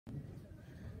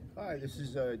Hi, this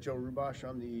is Joe Hrubash.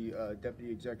 I'm the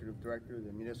Deputy Executive Director of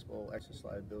the Municipal Excess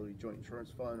Liability Joint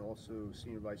Insurance Fund, also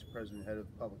Senior Vice President, Head of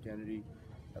Public Entity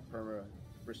at Perma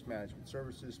Risk Management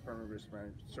Services. Perma Risk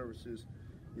Management Services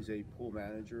is a pool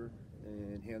manager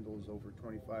and handles over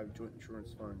 25 joint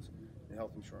insurance funds and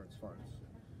health insurance funds.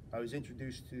 I was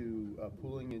introduced to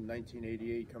pooling in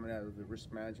 1988 coming out of the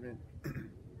risk management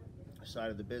side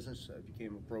of the business. I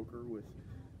became a broker with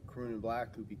Croon and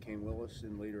Black, who became Willis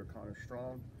and later Connor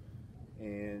Strong.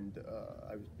 And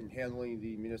I've been handling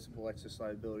the municipal excess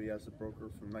liability as a broker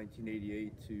from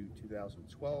 1988 to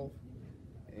 2012.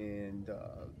 And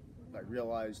I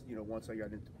realized, once I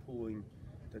got into pooling,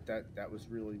 that was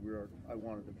really where I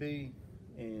wanted to be.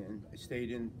 And I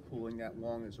stayed in pooling that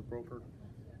long as a broker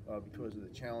because of the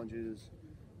challenges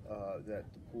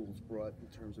that the pools brought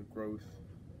in terms of growth,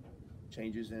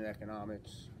 changes in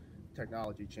economics,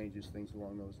 technology changes, things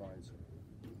along those lines.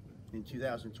 In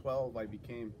 2012, I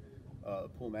became a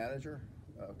pool manager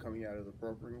coming out of the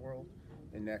brokering world,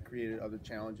 and that created other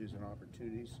challenges and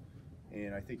opportunities.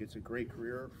 And I think it's a great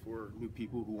career for new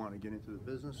people who want to get into the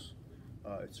business.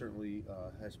 It certainly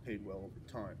has paid well over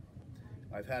time.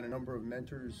 I've had a number of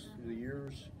mentors through the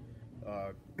years.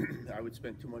 I would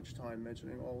spend too much time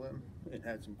mentioning all of them and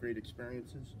had some great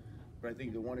experiences. But I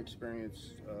think the one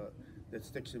experience that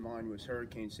sticks in mind was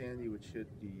Hurricane Sandy, which hit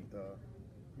the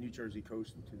New Jersey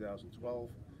coast in 2012.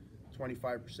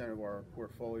 25% of our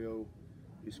portfolio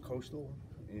is coastal,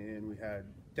 and we had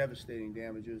devastating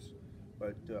damages,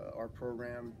 but our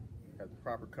program had the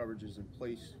proper coverages in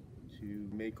place to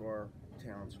make our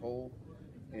towns whole,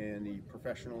 and the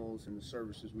professionals and the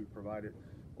services we provided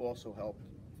also helped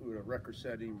with a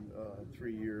record-setting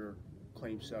 3-year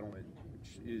claim settlement,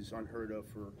 which is unheard of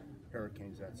for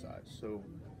hurricanes that size. So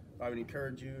I would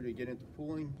encourage you to get into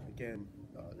pooling. Again,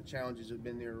 the challenges have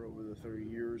been there over the 30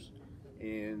 years,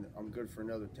 and I'm good for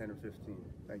another 10 or 15.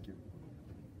 Thank you.